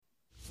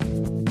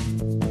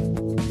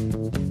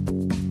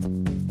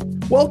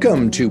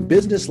Welcome to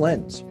Business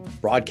Lens,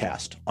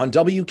 broadcast on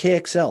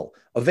WKXL,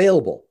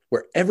 available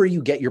wherever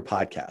you get your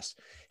podcasts.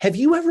 Have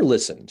you ever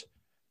listened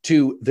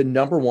to the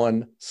number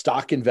one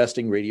stock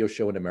investing radio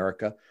show in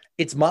America?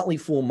 It's Motley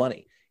Fool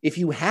Money. If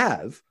you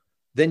have,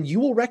 then you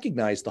will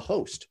recognize the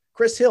host,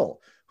 Chris Hill,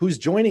 who's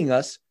joining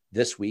us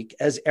this week,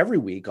 as every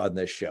week on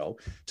this show,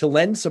 to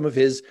lend some of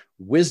his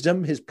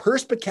wisdom, his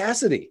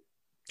perspicacity.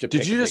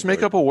 Did you just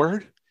make up a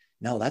word?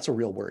 No, that's a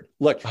real word.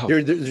 Look,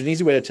 there's an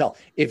easy way to tell.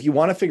 If you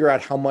want to figure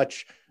out how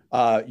much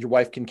your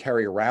wife can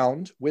carry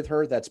around with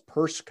her, that's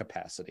purse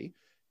capacity.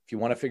 If you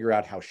want to figure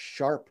out how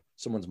sharp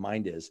someone's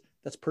mind is,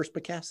 that's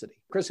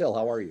perspicacity. Chris Hill,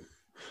 how are you?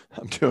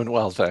 I'm doing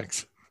well,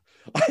 thanks.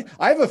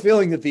 I have a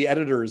feeling that the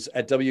editors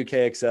at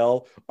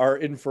WKXL are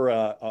in for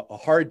a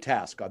hard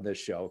task on this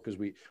show because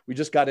we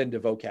just got into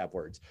vocab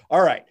words.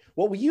 All right.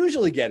 What we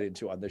usually get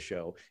into on the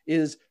show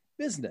is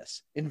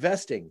business,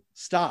 investing,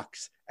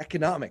 stocks,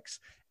 economics.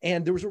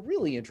 And there was a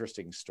really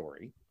interesting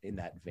story in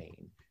that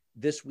vein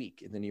this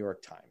week in the New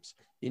York Times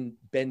in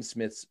Ben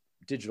Smith's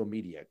digital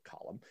media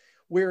column,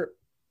 where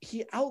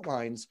he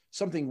outlines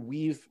something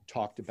we've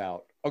talked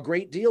about a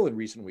great deal in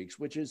recent weeks,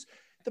 which is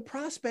the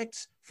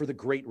prospects for the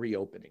great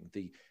reopening,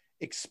 the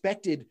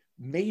expected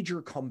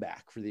major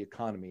comeback for the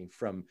economy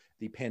from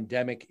the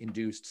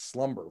pandemic-induced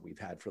slumber we've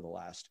had for the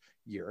last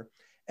year.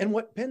 And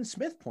what Ben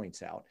Smith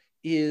points out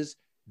is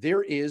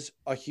there is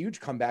a huge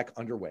comeback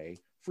underway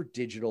for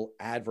digital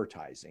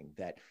advertising,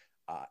 that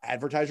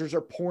advertisers are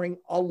pouring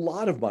a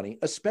lot of money,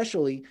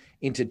 especially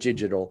into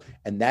digital.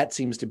 And that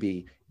seems to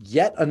be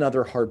yet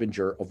another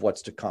harbinger of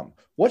what's to come.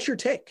 What's your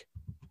take?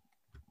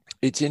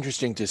 It's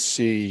interesting to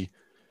see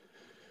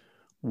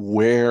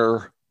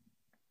where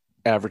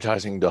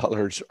advertising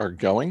dollars are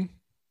going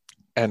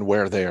and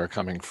where they are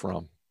coming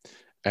from.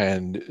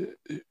 And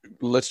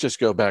let's just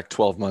go back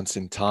 12 months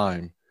in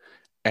time.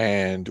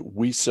 And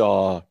we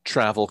saw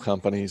travel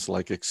companies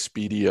like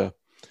Expedia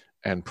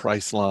and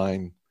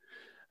Priceline,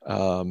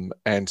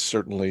 and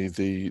certainly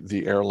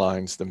the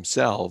airlines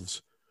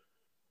themselves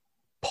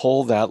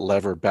pull that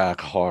lever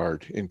back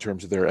hard in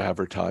terms of their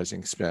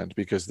advertising spend,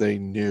 because they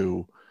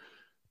knew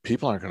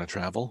people aren't going to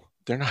travel.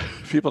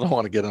 People don't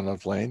want to get on a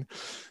plane.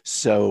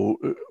 So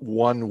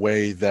one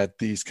way that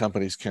these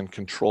companies can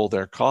control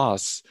their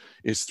costs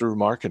is through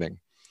marketing.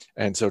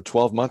 And so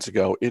 12 months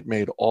ago, it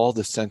made all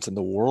the sense in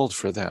the world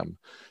for them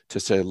to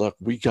say, look,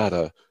 we got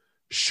to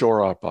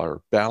shore up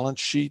our balance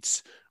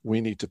sheets. We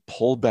need to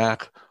pull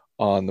back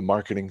on the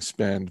marketing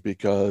spend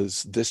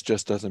because this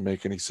just doesn't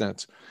make any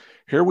sense.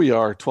 Here we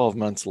are 12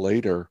 months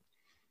later,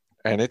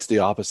 and it's the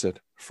opposite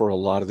for a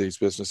lot of these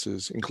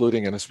businesses,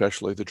 including and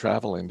especially the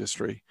travel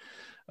industry.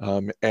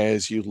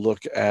 As you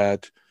look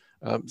at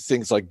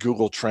things like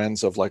Google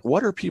Trends of like,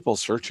 what are people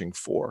searching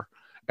for?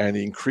 And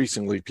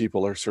increasingly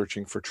people are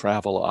searching for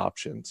travel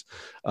options.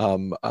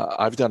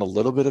 I've done a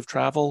little bit of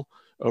travel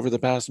over the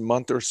past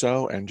month or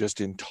so, and just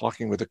in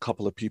talking with a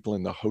couple of people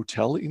in the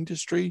hotel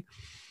industry,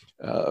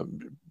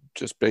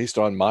 just based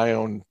on my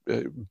own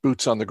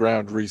boots on the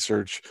ground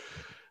research,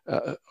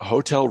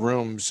 hotel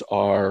rooms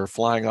are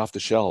flying off the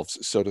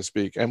shelves, so to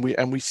speak. And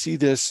we see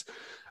this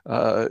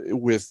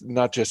with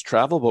not just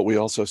travel, but we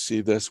also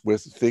see this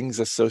with things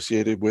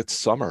associated with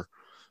summer.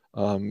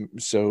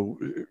 So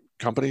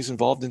companies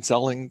involved in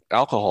selling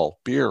alcohol,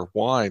 beer,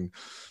 wine,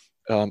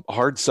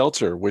 hard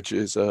seltzer, which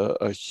is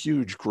a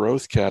huge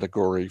growth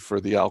category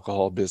for the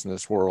alcohol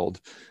business world.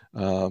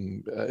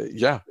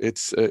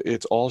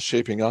 It's all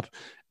shaping up.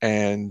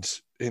 And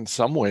in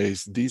some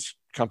ways, these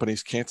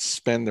companies can't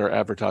spend their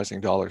advertising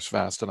dollars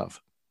fast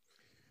enough.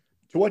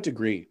 To what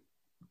degree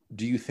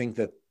do you think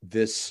that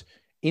this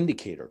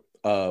indicator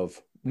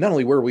of not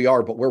only where we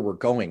are, but where we're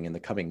going in the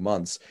coming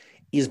months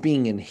is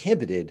being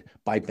inhibited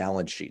by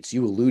balance sheets?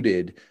 You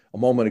alluded a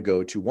moment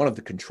ago to one of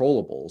the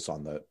controllables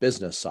on the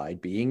business side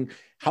being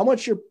how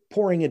much you're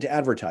pouring into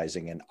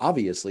advertising. And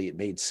obviously it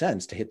made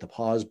sense to hit the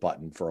pause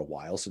button for a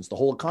while since the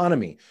whole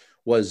economy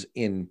was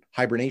in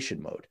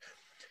hibernation mode.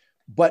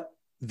 But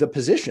the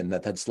position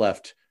that's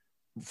left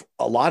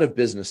a lot of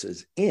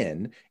businesses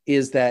in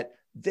is that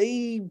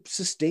they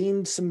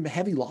sustained some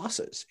heavy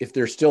losses if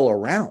they're still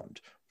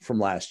around from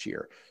last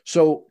year.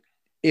 So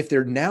if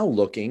they're now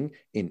looking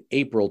in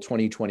April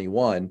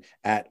 2021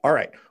 at, all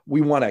right,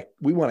 we want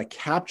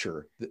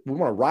to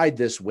ride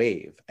this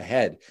wave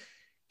ahead,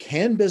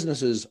 can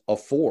businesses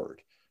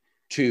afford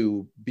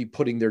to be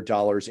putting their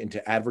dollars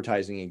into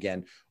advertising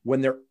again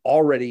when they're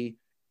already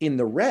in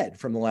the red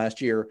from the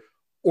last year?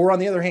 Or on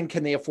the other hand,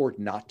 can they afford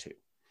not to?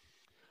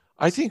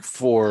 I think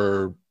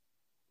for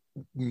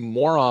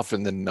more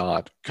often than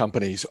not,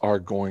 companies are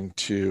going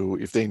to,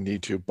 if they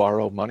need to,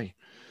 borrow money.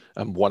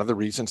 One of the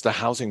reasons the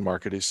housing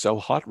market is so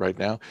hot right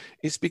now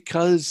is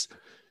because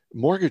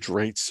mortgage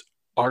rates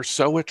are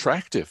so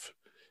attractive.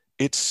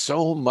 It's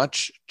so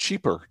much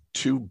cheaper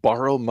to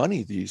borrow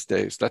money these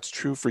days. That's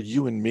true for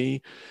you and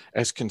me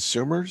as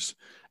consumers,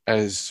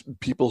 as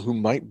people who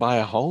might buy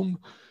a home,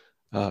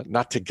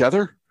 not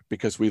together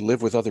because we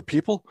live with other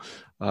people.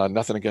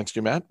 Nothing against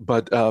you, Matt,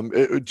 but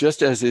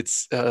just as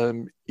it's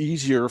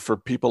easier for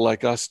people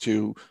like us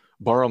to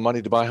borrow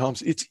money to buy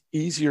homes. It's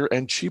easier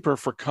and cheaper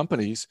for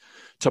companies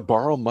to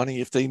borrow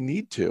money if they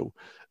need to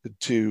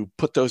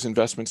put those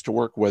investments to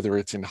work, whether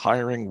it's in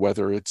hiring,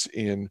 whether it's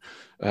in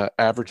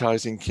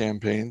advertising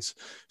campaigns.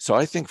 So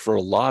I think for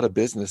a lot of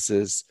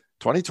businesses,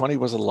 2020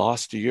 was a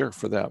lost year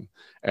for them,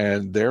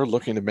 and they're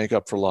looking to make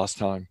up for lost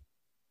time.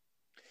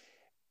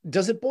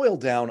 Does it boil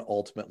down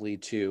ultimately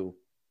to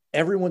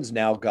everyone's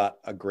now got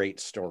a great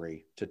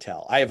story to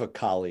tell? I have a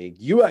colleague.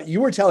 You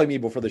were telling me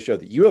before the show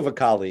that you have a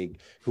colleague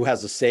who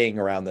has a saying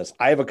around this.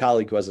 I have a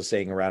colleague who has a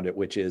saying around it,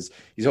 which is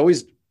he's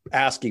always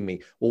asking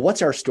me, well,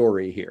 what's our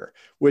story here?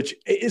 Which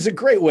is a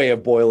great way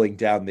of boiling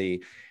down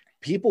the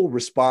people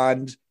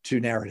respond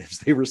to narratives.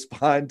 They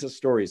respond to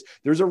stories.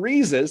 There's the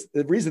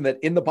reason that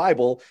in the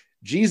Bible,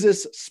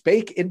 Jesus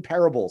spake in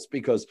parables,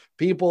 because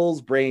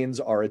people's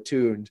brains are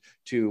attuned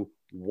to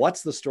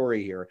what's the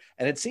story here.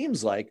 And it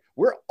seems like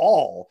we're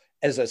all,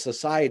 as a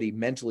society,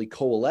 mentally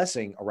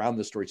coalescing around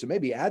the story. So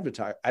maybe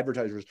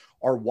advertisers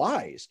are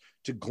wise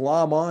to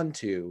glom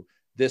onto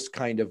this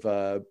kind of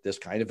a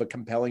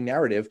compelling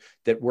narrative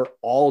that we're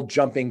all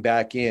jumping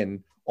back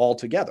in all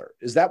together.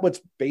 Is that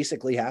what's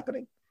basically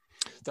happening?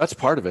 That's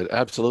part of it.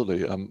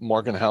 Absolutely.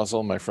 Morgan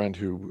Housel, my friend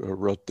who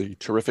wrote the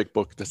terrific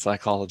book, The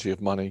Psychology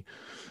of Money,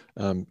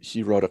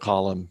 he wrote a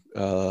column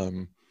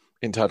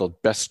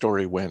entitled Best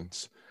Story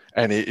Wins.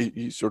 And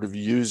he sort of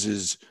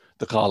uses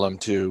the column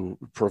to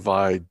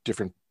provide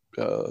different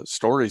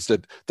stories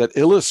that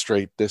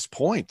illustrate this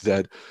point,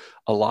 that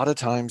a lot of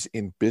times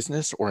in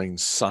business or in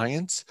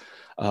science,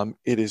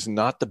 it is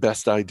not the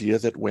best idea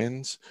that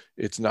wins.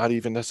 It's not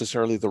even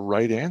necessarily the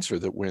right answer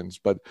that wins.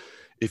 But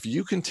if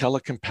you can tell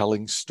a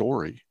compelling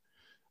story,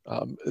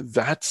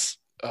 that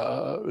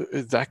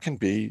can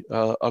be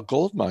a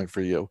goldmine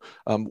for you.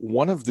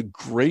 One of the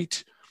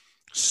great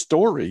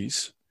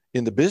stories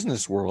in the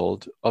business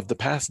world of the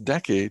past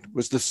decade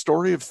was the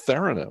story of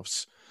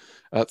Theranos.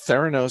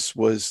 Theranos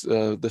was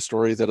the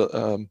story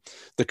that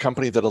the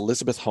company that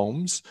Elizabeth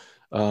Holmes,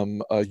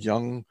 a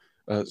young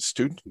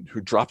student who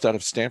dropped out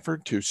of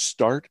Stanford to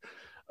start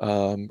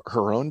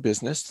her own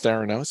business,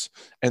 Theranos.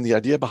 And the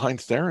idea behind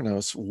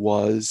Theranos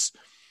was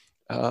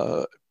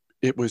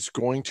it was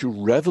going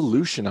to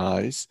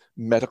revolutionize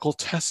medical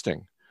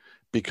testing,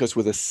 because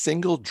with a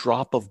single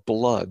drop of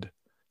blood,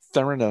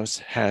 Theranos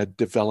had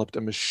developed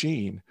a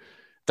machine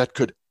that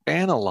could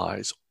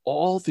analyze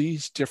all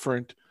these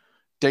different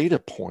data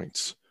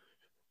points.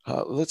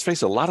 Let's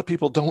face it, a lot of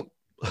people don't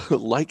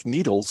like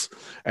needles.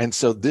 And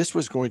so this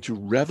was going to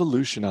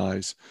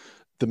revolutionize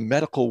the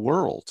medical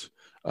world.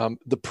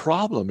 The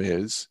problem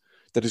is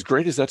that, as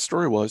great as that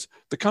story was,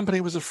 the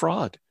company was a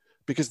fraud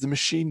because the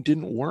machine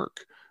didn't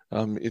work.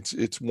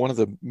 It's one of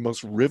the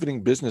most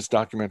riveting business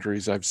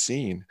documentaries I've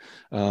seen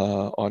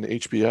on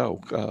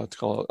HBO. It's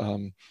called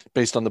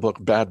based on the book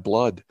Bad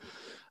Blood,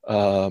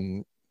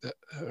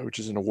 which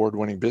is an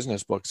award-winning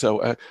business book.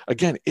 So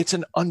again, it's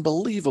an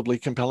unbelievably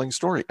compelling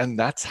story, and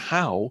that's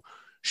how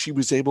she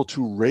was able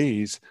to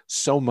raise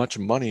so much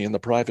money in the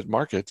private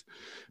market,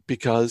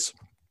 because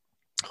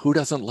who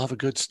doesn't love a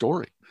good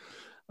story?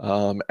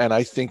 And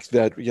I think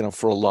that,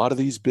 for a lot of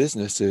these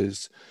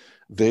businesses,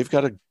 they've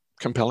got a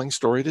compelling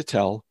story to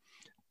tell.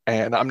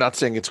 And I'm not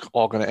saying it's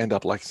all going to end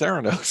up like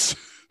Theranos.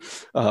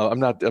 I'm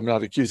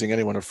not accusing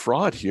anyone of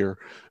fraud here,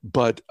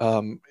 but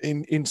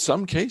in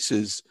some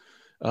cases,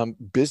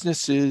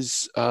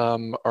 businesses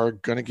are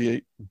going to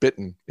get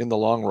bitten in the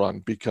long run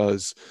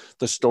because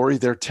the story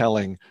they're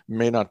telling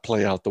may not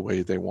play out the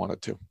way they want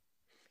it to.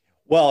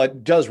 Well,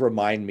 it does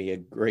remind me a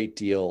great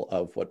deal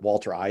of what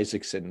Walter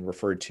Isaacson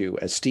referred to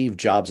as Steve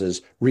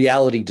Jobs'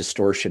 reality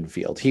distortion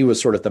field. He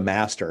was sort of the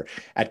master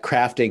at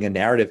crafting a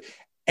narrative.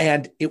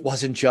 And it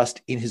wasn't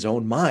just in his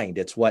own mind.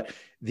 It's what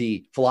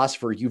the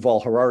philosopher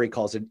Yuval Harari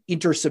calls an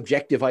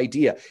intersubjective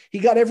idea. He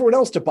got everyone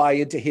else to buy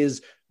into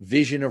his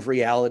vision of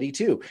reality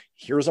too.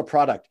 Here's a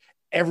product.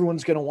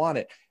 Everyone's going to want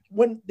it.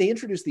 When they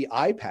introduced the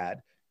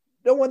iPad,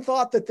 no one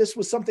thought that this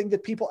was something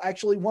that people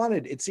actually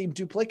wanted. It seemed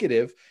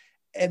duplicative.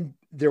 And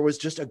there was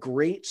just a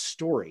great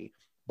story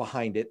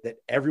behind it that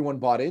everyone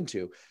bought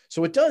into.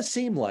 So it does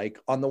seem like,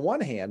 on the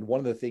one hand, one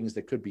of the things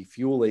that could be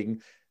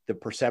fueling the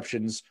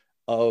perceptions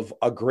of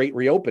a great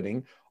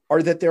reopening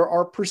are that there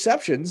are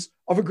perceptions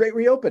of a great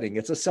reopening.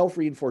 It's a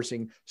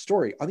self-reinforcing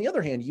story. On the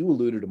other hand, you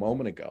alluded a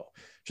moment ago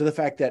to the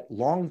fact that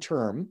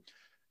long-term,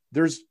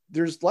 there's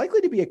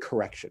likely to be a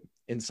correction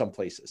in some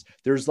places.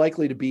 There's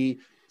likely to be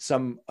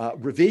some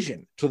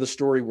revision to the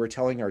story we're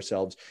telling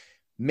ourselves.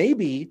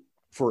 Maybe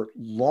for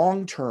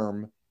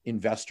long-term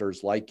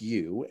investors like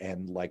you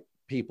and like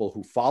people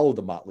who follow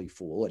the Motley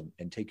Fool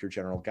and take your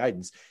general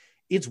guidance,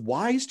 it's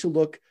wise to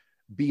look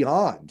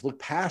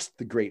past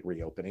the great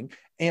reopening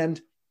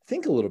and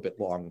think a little bit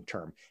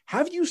long-term.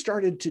 Have you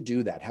started to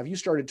do that? Have you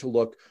started to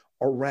look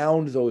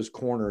around those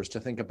corners to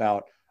think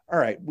about, all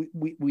right,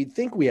 we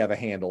think we have a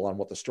handle on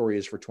what the story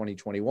is for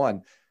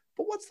 2021,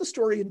 but what's the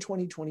story in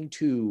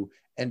 2022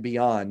 and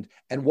beyond?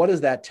 And what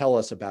does that tell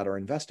us about our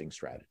investing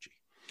strategy?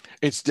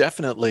 It's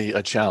definitely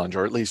a challenge,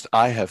 or at least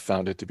I have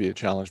found it to be a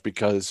challenge,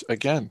 because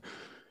again,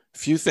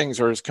 few things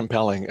are as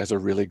compelling as a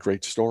really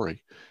great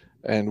story.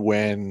 And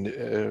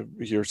when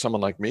you're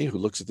someone like me who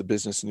looks at the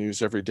business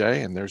news every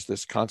day and there's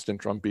this constant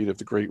drumbeat of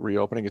the great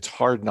reopening, it's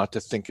hard not to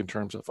think in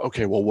terms of,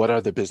 okay, well, what are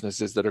the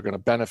businesses that are going to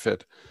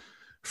benefit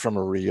from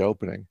a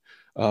reopening?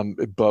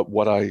 But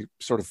what I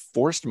sort of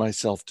forced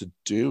myself to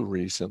do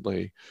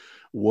recently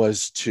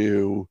was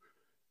to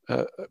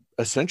uh,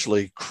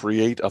 essentially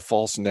create a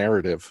false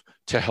narrative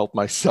to help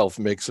myself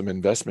make some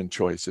investment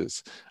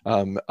choices.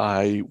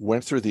 I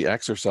went through the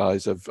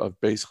exercise of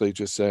basically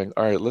just saying,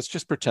 all right, let's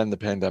just pretend the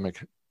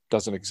pandemic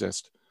doesn't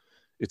exist.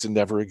 It's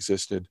never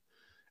existed.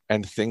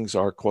 And things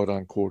are quote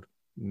unquote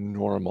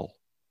normal.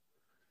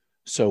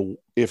 So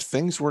if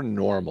things were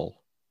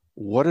normal,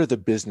 what are the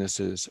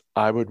businesses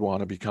I would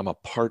want to become a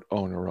part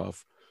owner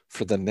of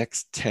for the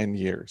next 10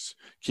 years,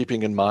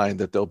 keeping in mind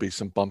that there'll be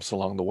some bumps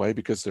along the way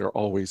because there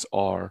always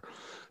are.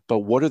 But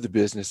what are the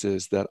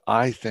businesses that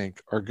I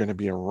think are going to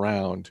be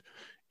around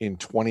in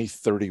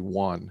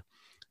 2031?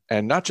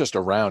 And not just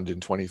around in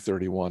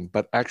 2031,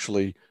 but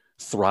actually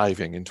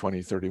thriving in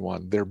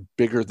 2031. They're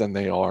bigger than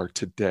they are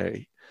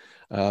today.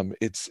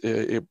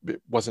 It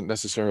wasn't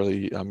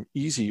necessarily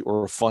easy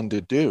or fun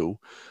to do,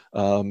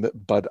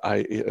 but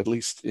at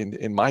least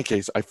in my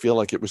case, I feel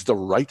like it was the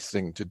right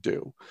thing to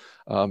do,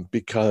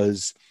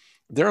 because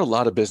there are a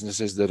lot of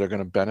businesses that are going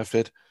to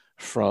benefit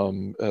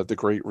from the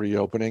great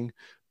reopening,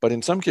 but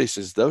in some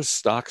cases, those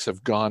stocks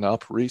have gone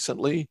up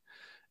recently,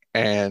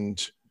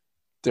 and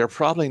they're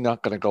probably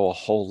not going to go a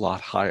whole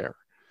lot higher.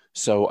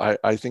 So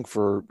I think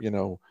for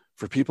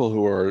people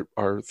who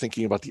are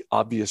thinking about the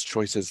obvious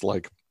choices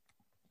like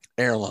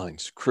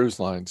airlines, cruise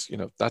lines,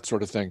 that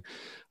sort of thing,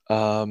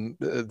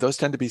 those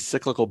tend to be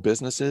cyclical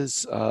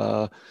businesses.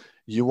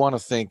 You want to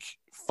think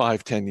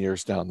 5-10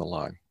 years down the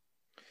line.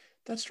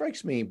 That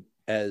strikes me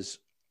as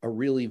a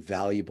really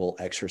valuable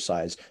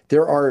exercise.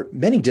 There are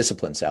many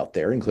disciplines out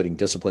there, including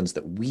disciplines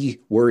that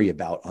we worry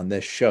about on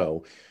this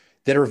show,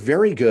 that are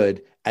very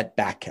good at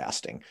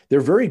backcasting.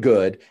 They're very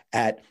good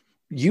at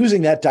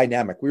using that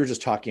dynamic we were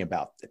just talking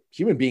about.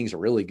 Human beings are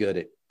really good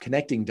at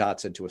connecting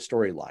dots into a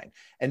storyline.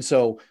 And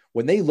so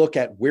when they look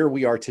at where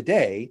we are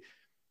today,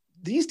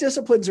 these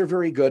disciplines are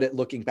very good at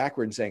looking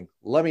backward and saying,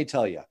 let me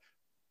tell you,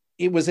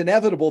 it was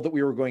inevitable that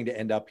we were going to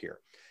end up here.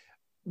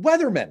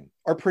 Weathermen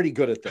are pretty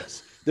good at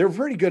this. They're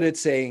pretty good at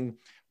saying,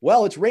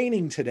 well, it's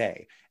raining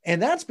today.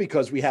 And that's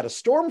because we had a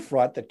storm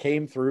front that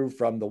came through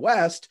from the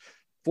west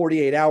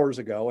 48 hours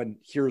ago, and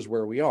here's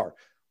where we are.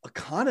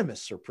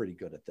 Economists are pretty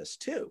good at this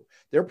too.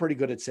 They're pretty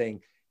good at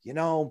saying,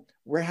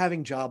 we're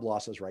having job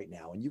losses right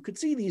now, and you could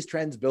see these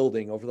trends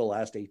building over the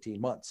last 18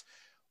 months.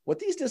 What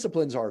these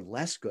disciplines are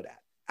less good at,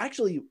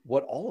 actually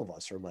what all of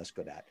us are less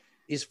good at,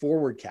 is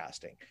forward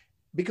casting,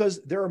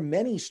 because there are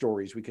many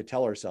stories we could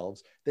tell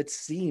ourselves that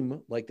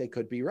seem like they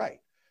could be right.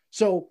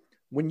 So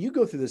when you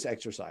go through this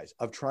exercise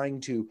of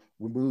trying to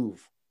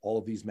remove all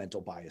of these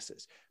mental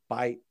biases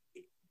by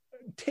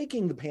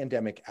taking the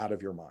pandemic out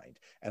of your mind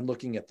and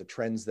looking at the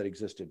trends that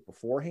existed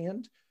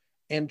beforehand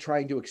and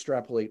trying to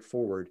extrapolate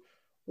forward,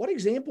 what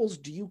examples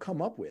do you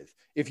come up with?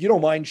 If you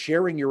don't mind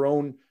sharing your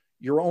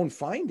own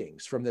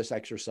findings from this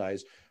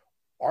exercise,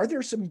 are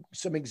there some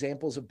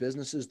examples of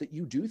businesses that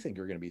you do think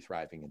are going to be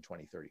thriving in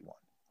 2031?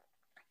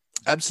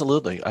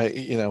 Absolutely.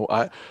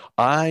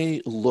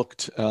 I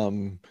looked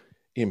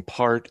in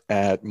part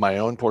at my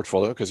own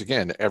portfolio, because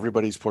again,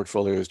 everybody's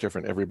portfolio is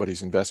different.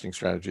 Everybody's investing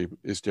strategy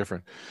is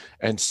different.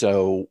 And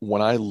so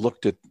when I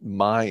looked at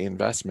my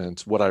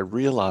investments, what I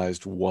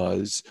realized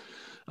was,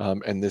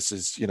 and this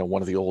is,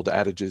 one of the old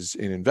adages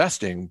in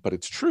investing, but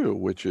it's true,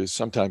 which is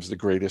sometimes the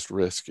greatest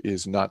risk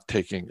is not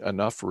taking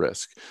enough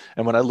risk.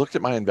 And when I looked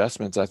at my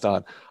investments, I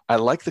thought, I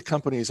like the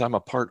companies I'm a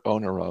part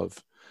owner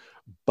of,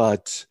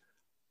 but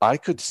I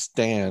could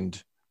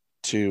stand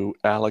to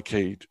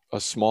allocate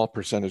a small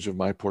percentage of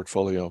my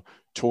portfolio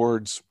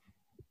towards,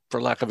 for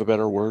lack of a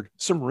better word,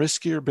 some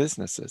riskier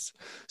businesses,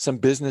 some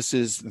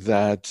businesses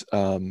that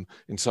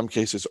in some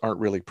cases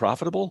aren't really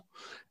profitable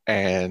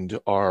and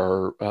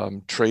are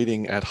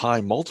trading at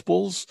high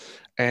multiples,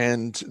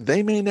 and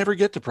they may never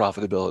get to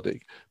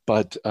profitability.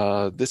 But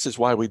this is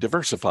why we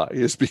diversify,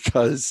 is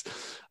because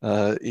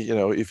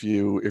if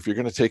you're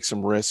going to take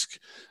some risk,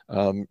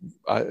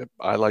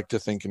 I like to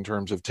think in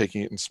terms of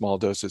taking it in small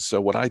doses.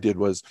 So what I did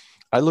was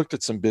I looked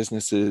at some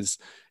businesses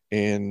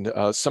in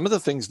some of the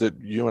things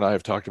that you and I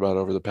have talked about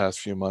over the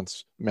past few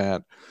months,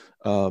 Matt,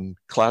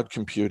 cloud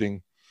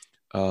computing,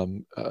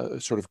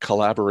 sort of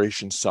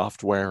collaboration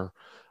software,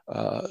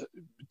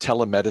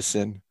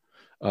 telemedicine.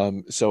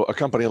 So a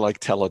company like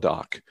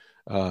Teladoc,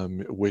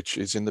 which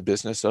is in the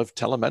business of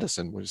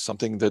telemedicine, which is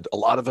something that a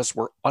lot of us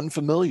were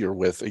unfamiliar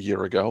with a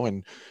year ago,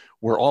 and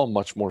we're all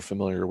much more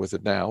familiar with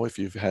it now if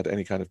you've had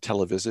any kind of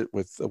televisit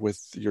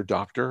with your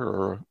doctor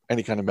or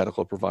any kind of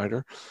medical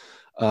provider.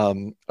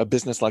 A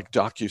business like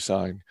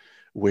DocuSign,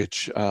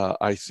 which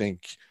I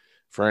think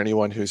for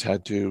anyone who's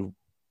had to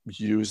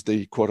use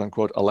the quote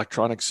unquote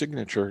electronic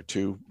signature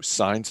to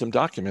sign some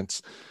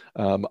documents,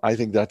 I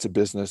think that's a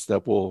business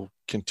that will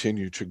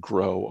continue to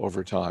grow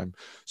over time.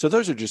 So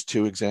those are just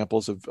two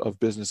examples of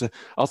business.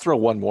 I'll throw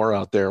one more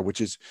out there,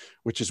 which is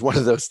one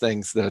of those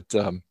things that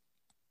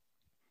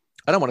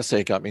I don't want to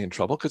say it got me in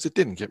trouble, because it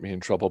didn't get me in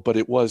trouble, but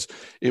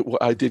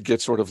I did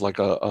get sort of like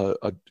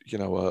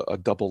a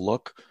double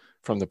look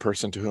from the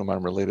person to whom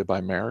I'm related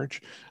by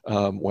marriage,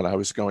 when I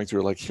was going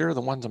through, like, here are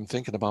the ones I'm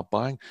thinking about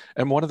buying.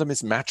 And one of them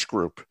is Match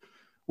Group,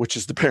 which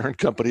is the parent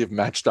company of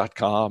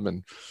Match.com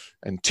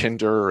and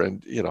Tinder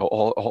and,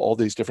 all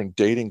these different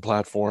dating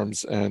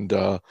platforms. And,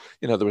 there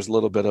was a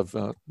little bit of,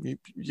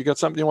 you got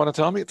something you want to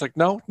tell me? It's like,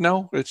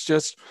 no, it's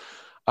just,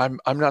 I'm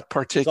not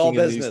partaking in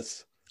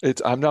business.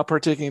 I'm not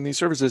partaking in these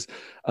services.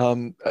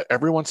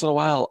 Every once in a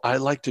while, I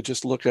like to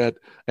just look at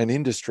an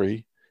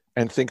industry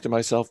and think to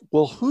myself,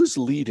 well, who's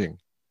leading?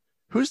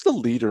 Who's the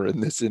leader in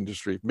this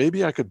industry?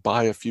 Maybe I could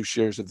buy a few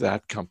shares of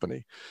that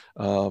company.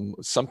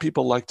 Some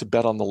people like to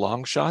bet on the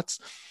long shots.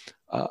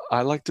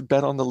 I like to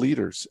bet on the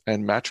leaders,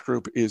 and Match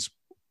Group is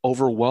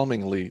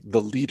overwhelmingly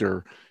the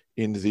leader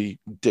in the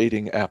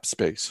dating app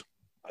space.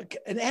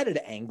 An added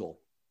angle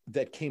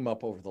that came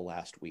up over the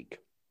last week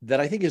that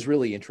I think is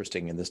really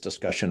interesting in this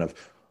discussion of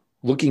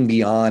looking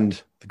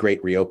beyond the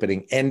great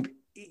reopening, and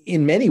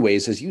in many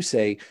ways, as you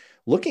say,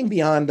 looking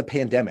beyond the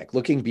pandemic,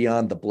 looking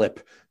beyond the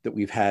blip that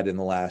we've had in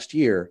the last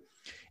year,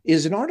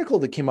 is an article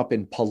that came up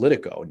in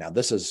Politico. Now,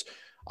 this is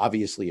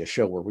obviously a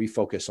show where we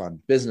focus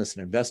on business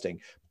and investing,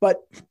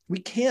 but we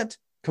can't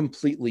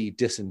completely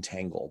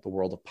disentangle the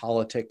world of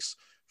politics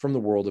from the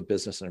world of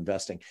business and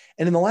investing.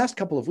 And in the last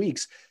couple of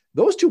weeks,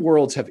 those two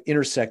worlds have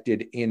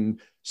intersected in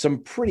some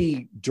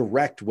pretty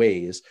direct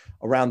ways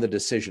around the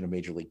decision of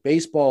Major League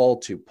Baseball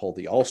to pull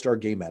the All-Star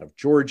game out of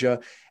Georgia,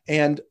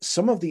 and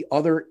some of the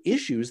other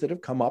issues that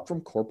have come up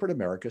from corporate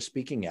America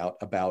speaking out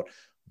about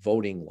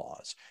voting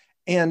laws.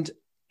 And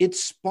it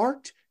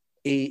sparked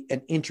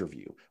an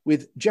interview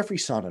with Jeffrey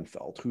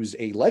Sonnenfeld, who's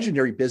a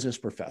legendary business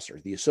professor,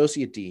 the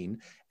associate dean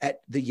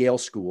at the Yale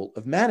School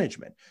of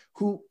Management,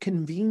 who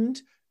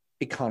convened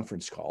a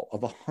conference call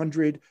of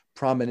 100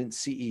 prominent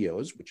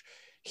CEOs, which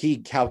he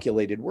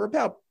calculated were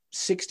about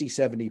 60,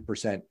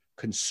 70%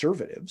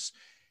 conservatives,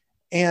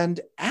 and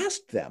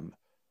asked them,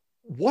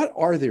 what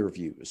are their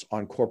views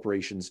on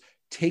corporations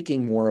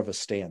taking more of a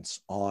stance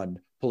on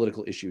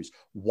political issues?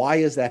 Why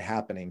is that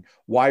happening?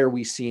 Why are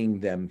we seeing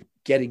them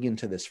getting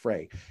into this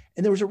fray?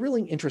 And there was a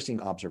really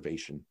interesting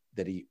observation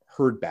that he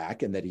heard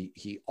back and that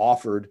he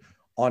offered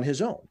on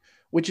his own,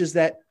 which is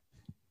that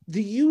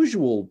the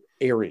usual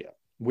area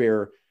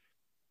where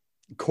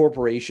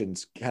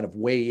corporations kind of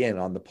weigh in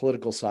on the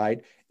political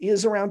side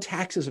is around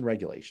taxes and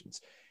regulations.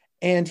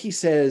 And he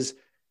says,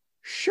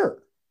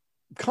 sure,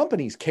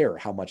 companies care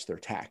how much they're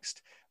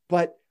taxed,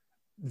 but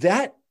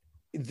that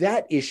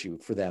issue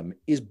for them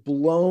is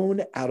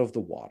blown out of the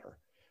water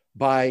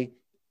by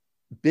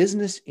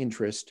business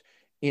interest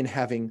in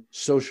having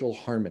social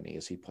harmony,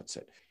 as he puts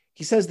it.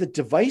 He says that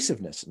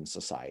divisiveness in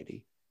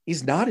society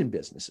is not in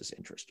business's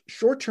interest,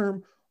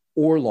 short-term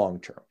or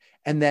long-term,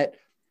 and that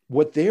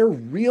what they're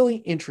really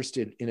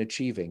interested in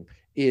achieving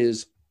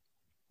is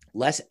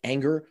less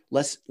anger,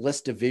 less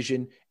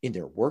division in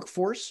their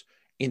workforce,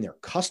 in their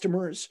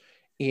customers,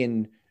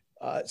 in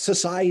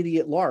society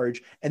at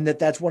large, and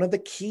that's one of the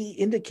key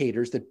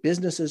indicators that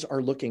businesses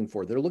are looking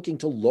for. They're looking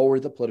to lower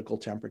the political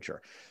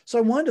temperature. So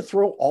I wanted to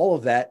throw all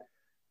of that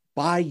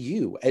by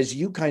you as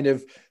you kind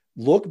of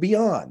look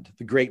beyond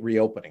the great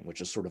reopening,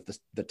 which is sort of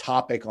the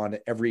topic on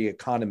every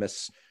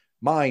economist's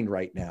mind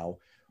right now.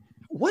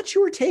 What's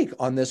your take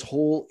on this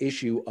whole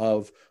issue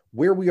of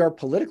where we are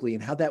politically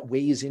and how that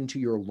weighs into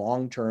your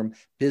long-term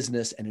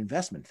business and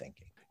investment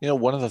thinking?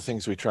 One of the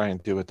things we try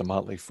and do at the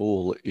Motley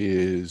Fool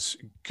is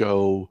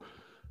go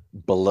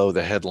below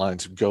the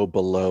headlines, go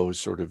below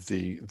sort of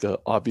the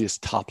obvious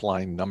top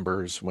line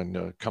numbers when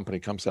a company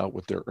comes out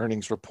with their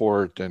earnings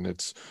report and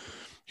it's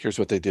here's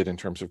what they did in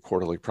terms of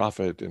quarterly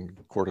profit and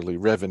quarterly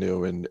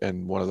revenue.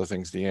 And one of the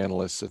things the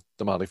analysts at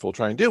the Motley Fool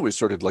try and do is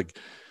sort of like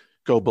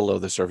go below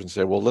the surface and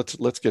say, well,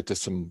 let's get to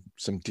some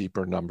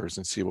deeper numbers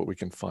and see what we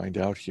can find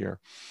out here.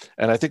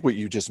 And I think what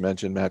you just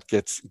mentioned, Matt,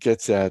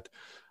 gets at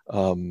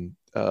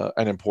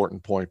an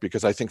important point,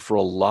 because I think for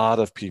a lot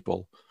of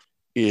people,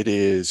 it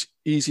is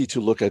easy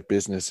to look at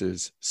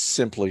businesses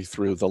simply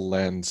through the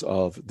lens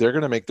of they're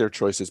going to make their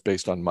choices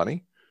based on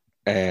money.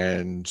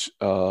 And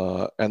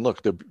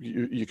look,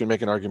 you can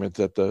make an argument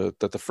that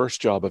the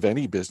first job of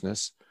any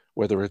business,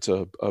 whether it's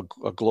a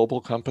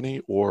global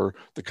company or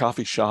the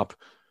coffee shop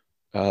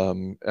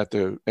at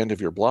the end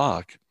of your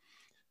block,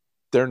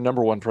 their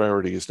number one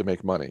priority is to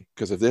make money,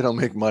 because if they don't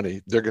make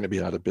money, they're going to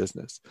be out of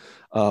business.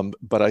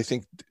 But I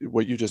think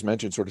what you just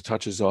mentioned sort of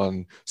touches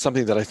on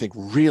something that I think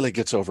really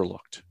gets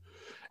overlooked.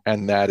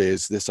 And that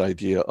is this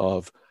idea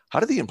of how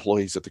do the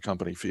employees at the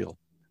company feel?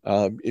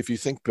 If you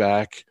think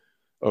back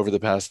over the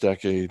past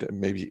decade,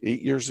 maybe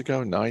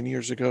 9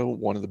 years ago,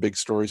 one of the big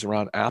stories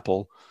around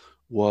Apple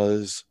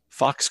was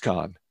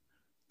Foxconn,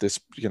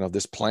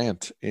 this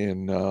plant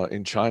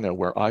in China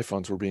where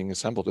iPhones were being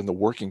assembled and the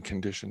working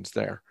conditions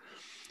there.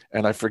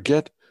 And I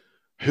forget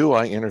who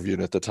I interviewed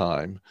at the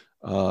time,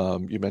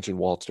 You mentioned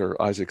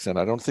Walter Isaacson.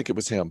 I don't think it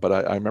was him, but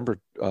I remember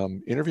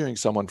interviewing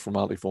someone from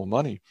Motley Fool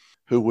Money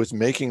who was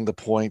making the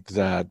point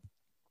that,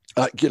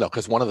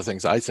 because one of the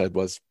things I said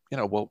was,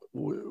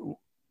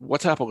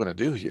 what's Apple going to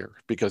do here?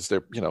 Because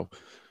they're,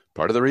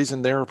 part of the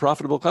reason they're a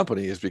profitable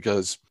company is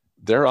because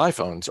their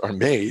iPhones are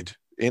made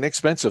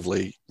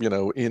inexpensively,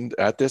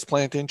 at this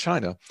plant in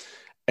China.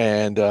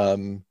 And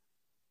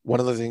one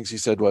of the things he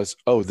said was,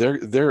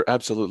 they're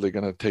absolutely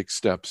going to take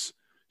steps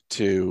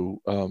to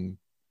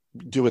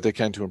do what they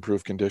can to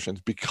improve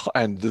conditions.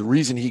 And the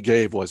reason he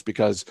gave was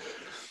because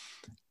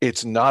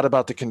it's not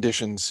about the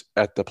conditions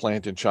at the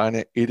plant in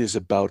China. It is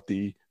about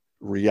the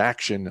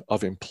reaction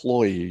of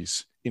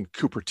employees in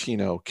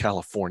Cupertino,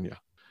 California.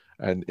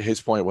 And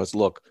his point was,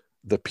 look,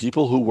 the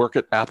people who work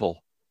at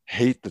Apple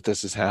hate that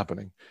this is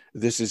happening.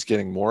 This is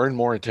getting more and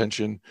more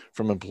attention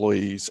from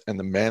employees, and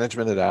the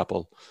management at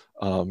Apple,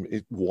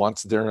 it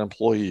wants their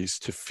employees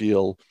to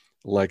feel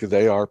like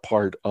they are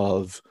part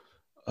of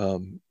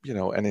an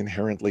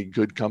inherently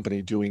good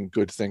company doing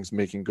good things,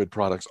 making good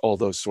products, all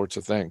those sorts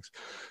of things.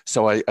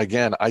 So I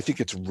think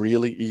it's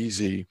really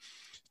easy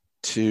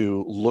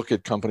to look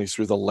at companies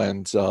through the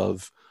lens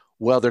of,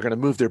 well, they're going to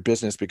move their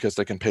business because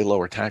they can pay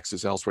lower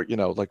taxes elsewhere,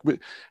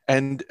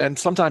 and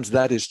sometimes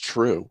that is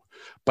true,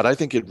 but I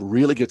think it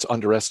really gets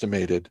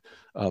underestimated.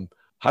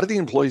 How do the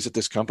employees at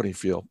this company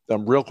feel?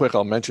 Real quick,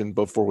 I'll mention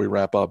before we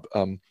wrap up,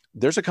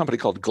 there's a company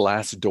called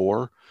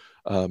Glassdoor.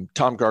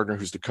 Tom Gardner,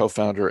 who's the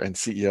co-founder and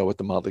CEO at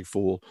the Motley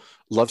Fool,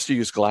 loves to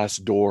use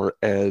Glassdoor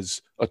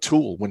as a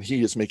tool when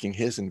he is making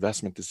his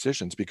investment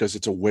decisions, because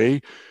it's a way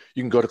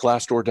you can go to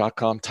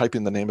glassdoor.com, type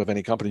in the name of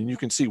any company, and you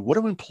can see, what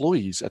do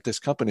employees at this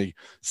company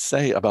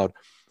say about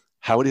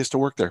how it is to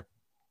work there?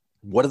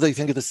 What do they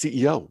think of the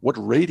CEO? What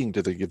rating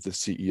do they give the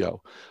CEO?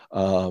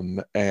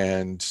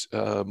 And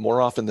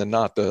more often than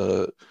not,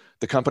 the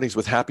companies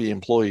with happy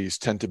employees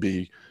tend to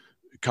be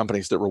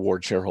companies that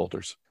reward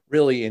shareholders.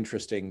 Really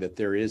interesting that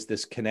there is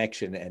this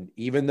connection. And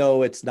even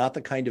though it's not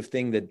the kind of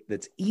thing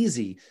that's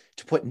easy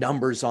to put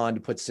numbers on, to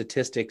put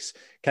statistics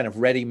kind of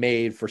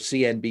ready-made for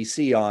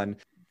CNBC on,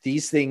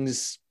 these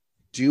things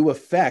do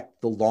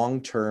affect the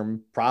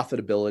long-term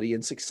profitability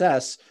and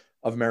success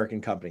of American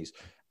companies.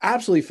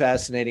 Absolutely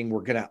fascinating.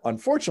 We're going to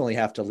unfortunately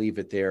have to leave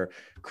it there.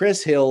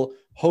 Chris Hill,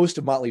 host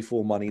of Motley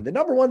Fool Money, the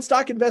 #1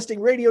 stock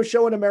investing radio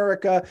show in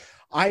America.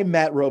 I'm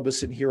Matt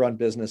Robeson here on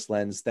Business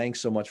Lens.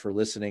 Thanks so much for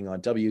listening on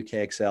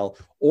WKXL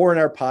or in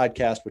our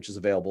podcast, which is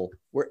available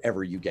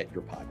wherever you get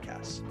your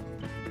podcasts.